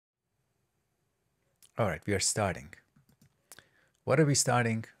All right, we are starting. What are we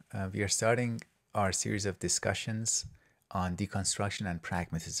starting? We are starting our series of discussions on deconstruction and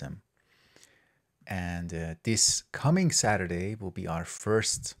pragmatism. And this coming Saturday will be our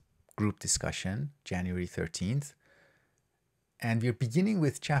first group discussion, January 13th. And we're beginning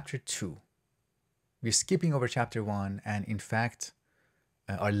with chapter 2. We're skipping over chapter 1, and in fact,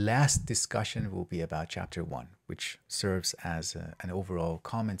 our last discussion will be about chapter 1, which serves as an overall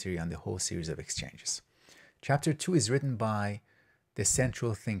commentary on the whole series of exchanges. Chapter 2 is written by the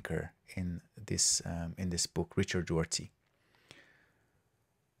central thinker in this book, Richard Rorty.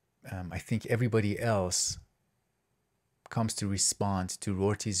 I think everybody else comes to respond to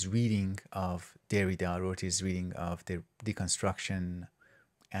Rorty's reading of Derrida, Rorty's reading of the deconstruction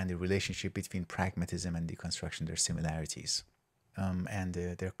and the relationship between pragmatism and deconstruction, their similarities, and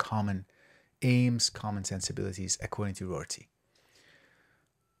their common aims, common sensibilities, according to Rorty.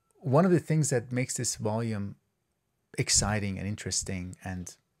 One of the things that makes this volume exciting and interesting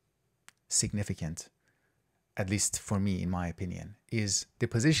and significant, at least for me, in my opinion, is the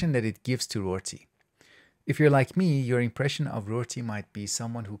position that it gives to Rorty. If you're like me, your impression of Rorty might be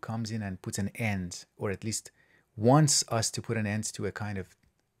someone who comes in and puts an end, or at least wants us to put an end to a kind of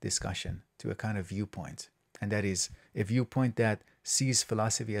discussion, to a kind of viewpoint. And that is a viewpoint that sees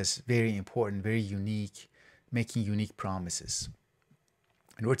philosophy as very important, very unique, making unique promises.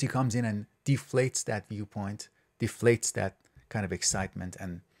 And Rorty comes in and deflates that viewpoint, deflates that kind of excitement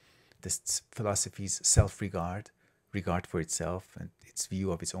and this philosophy's self-regard, regard for itself and its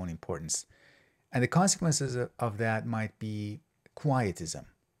view of its own importance. And the consequences of that might be quietism.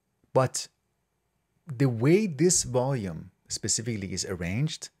 But the way this volume specifically is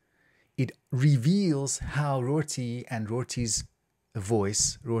arranged, it reveals how Rorty and Rorty's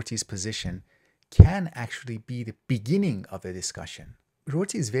voice, Rorty's position, can actually be the beginning of a discussion.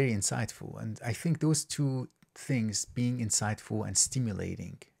 Rorty is very insightful, and I think those two things, being insightful and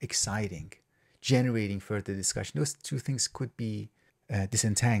stimulating, exciting, generating further discussion, those two things could be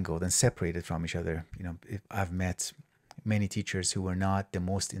disentangled and separated from each other. You know, I've met many teachers who were not the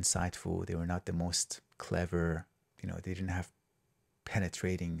most insightful, they were not the most clever, you know, they didn't have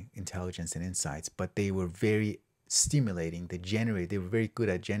penetrating intelligence and insights, but they were very stimulating, they were very good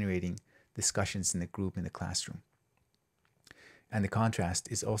at generating discussions in the group, in the classroom. And the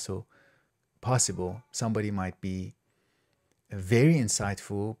contrast is also possible. Somebody might be very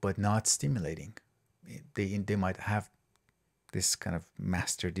insightful but not stimulating. They might have this kind of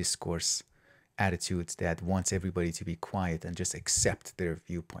master discourse attitude that wants everybody to be quiet and just accept their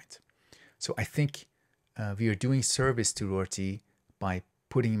viewpoint. So I think we are doing service to Rorty by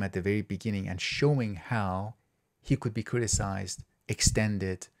putting him at the very beginning and showing how he could be criticized,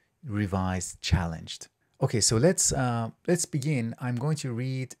 extended, revised, challenged. Okay, so let's begin. I'm going to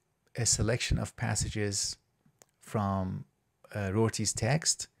read a selection of passages from Rorty's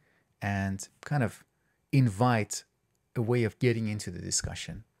text and kind of invite a way of getting into the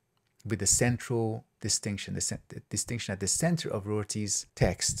discussion with the central distinction, the distinction at the center of Rorty's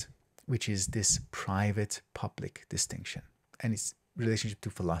text, which is this private-public distinction and its relationship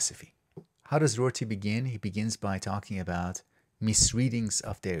to philosophy. How does Rorty begin? He begins by talking about misreadings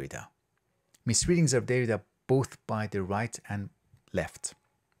of Derrida. Misreadings of Derrida both by the right and left.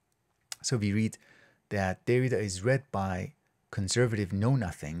 So we read that Derrida is read by conservative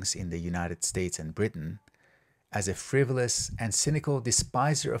know-nothings in the United States and Britain as a frivolous and cynical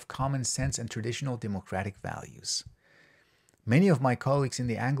despiser of common sense and traditional democratic values. Many of my colleagues in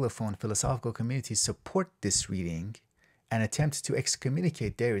the Anglophone philosophical community support this reading and attempt to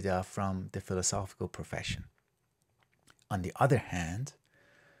excommunicate Derrida from the philosophical profession. On the other hand,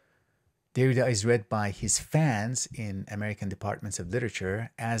 Derrida is read by his fans in American departments of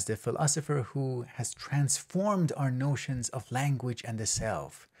literature as the philosopher who has transformed our notions of language and the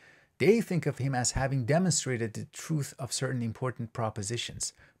self. They think of him as having demonstrated the truth of certain important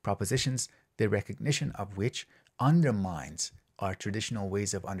propositions, the recognition of which undermines our traditional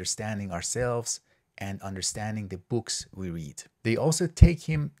ways of understanding ourselves and understanding the books we read. They also take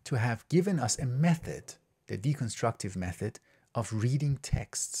him to have given us a method, the deconstructive method of reading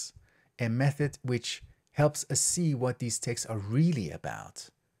texts, a method which helps us see what these texts are really about,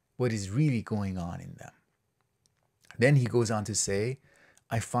 what is really going on in them. Then he goes on to say,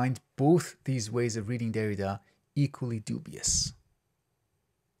 I find both these ways of reading Derrida equally dubious.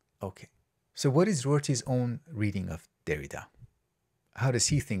 Okay, so what is Rorty's own reading of Derrida? How does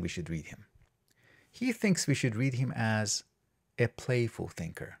he think we should read him? He thinks we should read him as a playful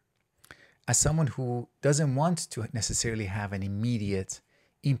thinker, as someone who doesn't want to necessarily have an immediate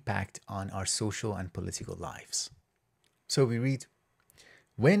impact on our social and political lives. So we read,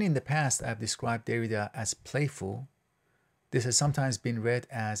 When in the past I've described Derrida as playful, this has sometimes been read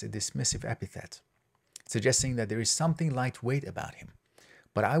as a dismissive epithet, suggesting that there is something lightweight about him.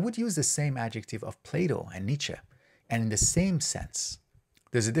 But I would use the same adjective of Plato and Nietzsche, and in the same sense.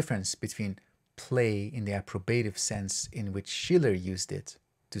 There's a difference between play in the approbative sense in which Schiller used it,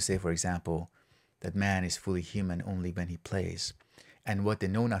 to say, for example, that man is fully human only when he plays, and what the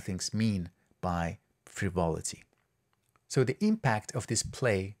know-nothings mean by frivolity. So the impact of this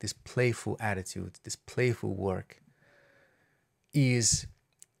play, this playful attitude, this playful work, is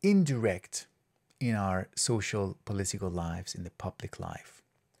indirect in our social, political lives, in the public life.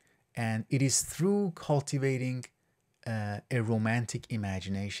 And it is through cultivating a romantic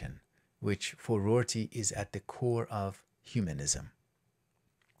imagination, which for Rorty is at the core of humanism.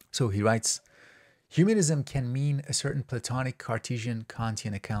 So he writes, humanism can mean a certain Platonic Cartesian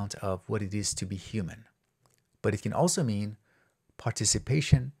Kantian account of what it is to be human, but it can also mean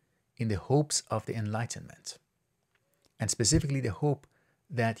participation in the hopes of the Enlightenment, and specifically the hope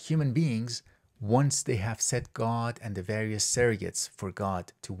that human beings, once they have set God and the various surrogates for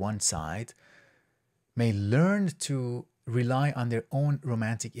God to one side, may learn to rely on their own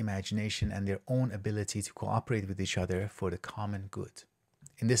romantic imagination and their own ability to cooperate with each other for the common good.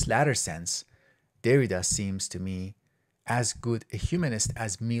 In this latter sense, Derrida seems to me as good a humanist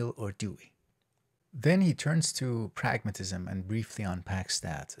as Mill or Dewey. Then he turns to pragmatism and briefly unpacks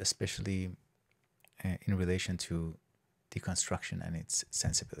that, especially in relation to deconstruction and its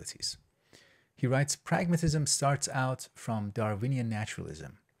sensibilities. He writes, pragmatism starts out from Darwinian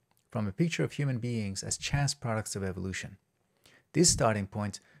naturalism, from a picture of human beings as chance products of evolution. This starting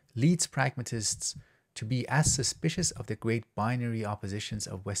point leads pragmatists to be as suspicious of the great binary oppositions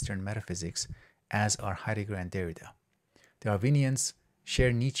of Western metaphysics as are Heidegger and Derrida. Darwinians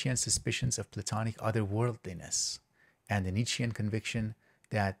share Nietzschean suspicions of Platonic otherworldliness and the Nietzschean conviction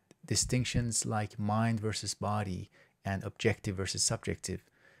that distinctions like mind versus body and objective versus subjective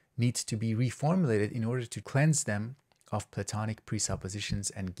need to be reformulated in order to cleanse them of Platonic presuppositions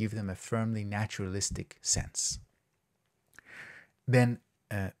and give them a firmly naturalistic sense. Then,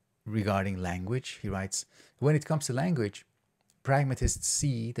 regarding language, he writes, when it comes to language, pragmatists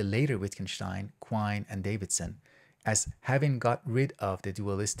see the later Wittgenstein, Quine, and Davidson as having got rid of the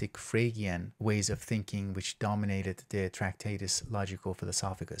dualistic Fregean ways of thinking which dominated the Tractatus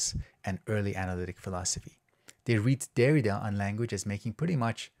Logico-Philosophicus and early analytic philosophy. They read Derrida on language as making pretty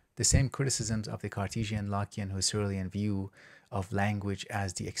much the same criticisms of the Cartesian, Lockean, Husserlian view of language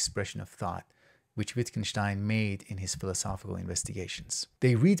as the expression of thought, which Wittgenstein made in his philosophical investigations.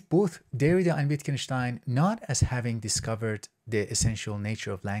 They read both Derrida and Wittgenstein not as having discovered the essential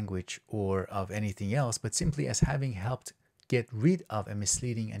nature of language or of anything else, but simply as having helped get rid of a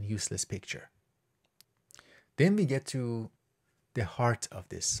misleading and useless picture. Then we get to the heart of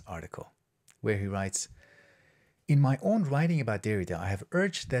this article, where he writes, in my own writing about Derrida, I have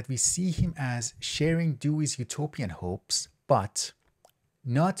urged that we see him as sharing Dewey's utopian hopes, but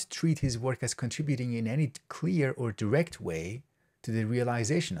not treat his work as contributing in any clear or direct way to the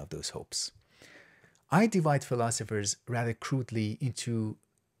realization of those hopes. I divide philosophers rather crudely into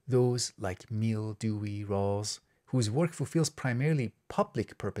those like Mill, Dewey, Rawls, whose work fulfills primarily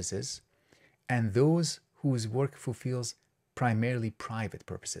public purposes, and those whose work fulfills primarily private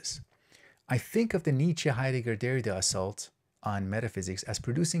purposes. I think of the Nietzsche-Heidegger-Derrida assault on metaphysics as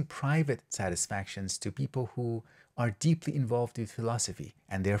producing private satisfactions to people who are deeply involved with philosophy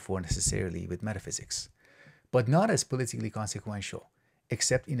and therefore necessarily with metaphysics, but not as politically consequential,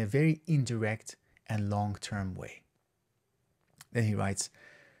 except in a very indirect and long-term way. Then he writes,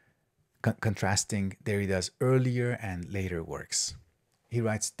 contrasting Derrida's earlier and later works. He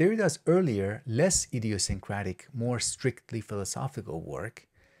writes, Derrida's earlier, less idiosyncratic, more strictly philosophical work,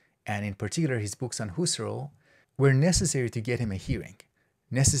 and in particular his books on Husserl, were necessary to get him a hearing,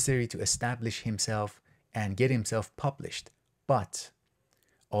 necessary to establish himself and get himself published. But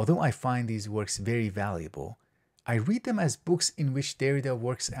although I find these works very valuable, I read them as books in which Derrida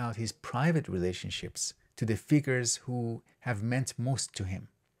works out his private relationships to the figures who have meant most to him.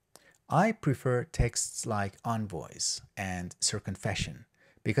 I prefer texts like Envoys and Circumfession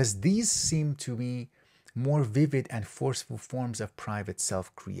because these seem to me more vivid and forceful forms of private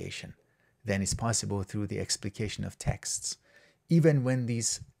self-creation than is possible through the explication of texts, even when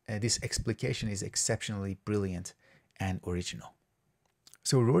this explication is exceptionally brilliant and original.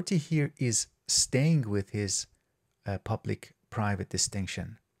 So Rorty here is staying with his public-private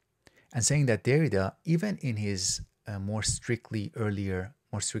distinction and saying that Derrida, even in his more strictly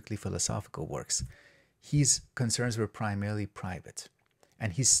philosophical works, his concerns were primarily private,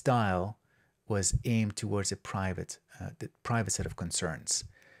 and his style was aimed towards a private the private set of concerns.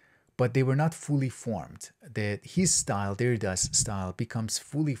 But they were not fully formed. His style, Derrida's style, becomes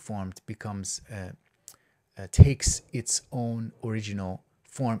fully formed, takes its own original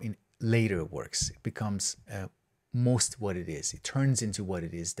form in later works. It becomes most what it is. It turns into what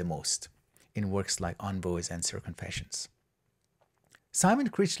it is the most in works like Envoys and Circumfessions. Simon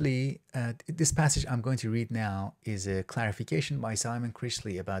Critchley, this passage I'm going to read now is a clarification by Simon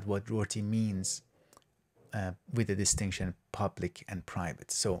Critchley about what Rorty means with the distinction public and private.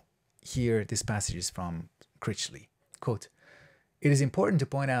 So here, this passage is from Critchley. Quote, "It is important to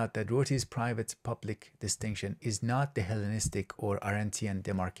point out that Rorty's private-public distinction is not the Hellenistic or Arendtian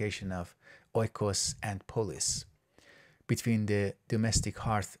demarcation of oikos and polis, between the domestic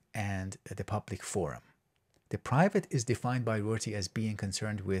hearth and the public forum. The private is defined by Rorty as being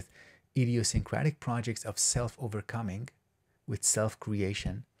concerned with idiosyncratic projects of self-overcoming, with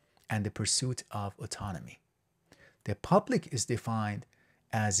self-creation, and the pursuit of autonomy. The public is defined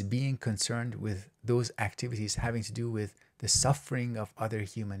as being concerned with those activities having to do with the suffering of other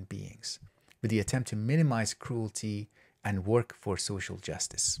human beings, with the attempt to minimize cruelty and work for social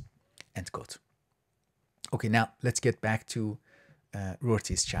justice." End quote. Okay, now let's get back to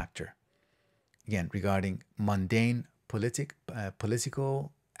Rorty's chapter. Again, regarding mundane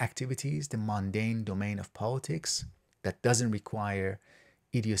political activities, the mundane domain of politics that doesn't require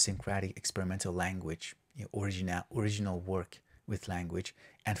idiosyncratic experimental language, original work with language,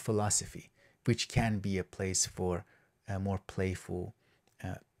 and philosophy, which can be a place for a more playful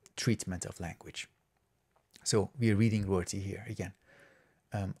treatment of language. So we are reading Rorty here again.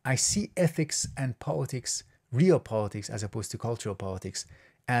 "I see ethics and politics, real politics as opposed to cultural politics,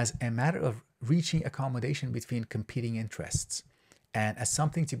 as a matter of reaching accommodation between competing interests, and as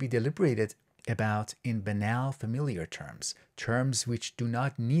something to be deliberated about in banal familiar terms, terms which do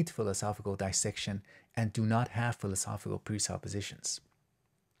not need philosophical dissection and do not have philosophical presuppositions.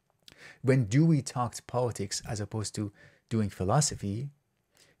 When Dewey talked politics as opposed to doing philosophy,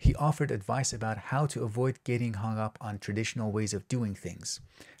 he offered advice about how to avoid getting hung up on traditional ways of doing things,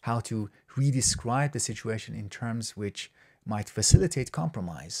 how to redescribe the situation in terms which might facilitate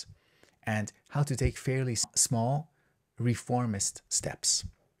compromise, and how to take fairly small reformist steps.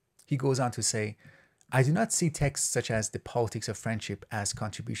 He goes on to say, "I do not see texts such as The Politics of Friendship as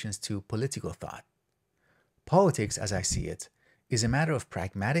contributions to political thought. Politics, as I see it, is a matter of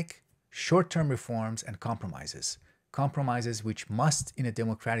pragmatic, short-term reforms and compromises, compromises which must, in a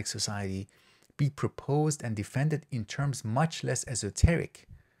democratic society, be proposed and defended in terms much less esoteric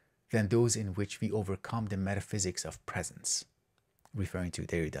than those in which we overcome the metaphysics of presence," referring to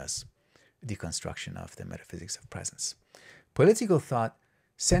Derrida's deconstruction of the metaphysics of presence. "Political thought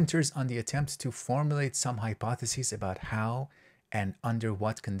centers on the attempt to formulate some hypotheses about how and under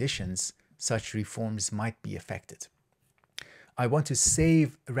what conditions such reforms might be effected. I want to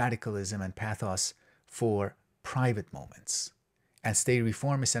save radicalism and pathos for private moments and stay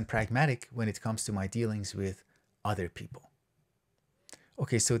reformist and pragmatic when it comes to my dealings with other people."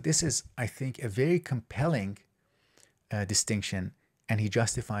 Okay, so this is, I think, a very compelling distinction, and he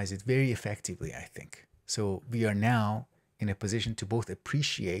justifies it very effectively, I think. So we are now in a position to both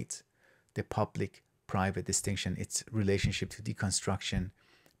appreciate the public-private distinction, its relationship to deconstruction,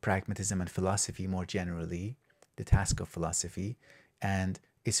 pragmatism, and philosophy more generally, the task of philosophy, and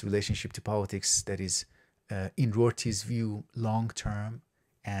its relationship to politics that is, in Rorty's view, long-term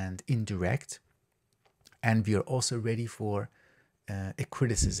and indirect. And we are also ready for a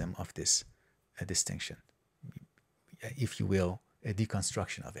criticism of this distinction, if you will, a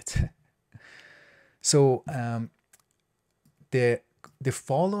deconstruction of it. So the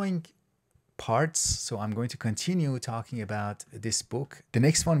following parts, so I'm going to continue talking about this book. The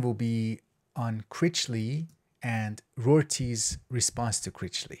next one will be on Critchley and Rorty's response to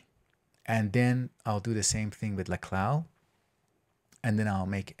Critchley. And then I'll do the same thing with Laclau. And then I'll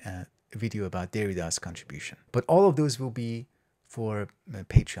make a video about Derrida's contribution. But all of those will be for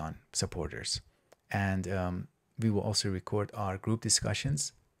Patreon supporters. And we will also record our group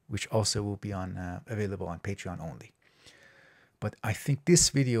discussions, which also will be available on Patreon only. But I think this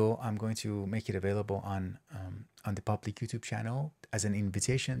video, I'm going to make it available on the public YouTube channel as an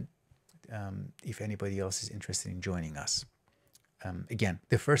invitation if anybody else is interested in joining us. Again,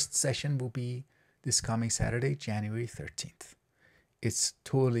 the first session will be this coming Saturday, January 13th. It's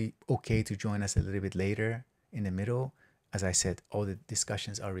totally okay to join us a little bit later in the middle. As I said, all the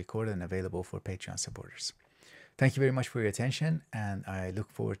discussions are recorded and available for Patreon supporters. Thank you very much for your attention, and I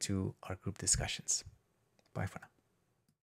look forward to our group discussions. Bye for now.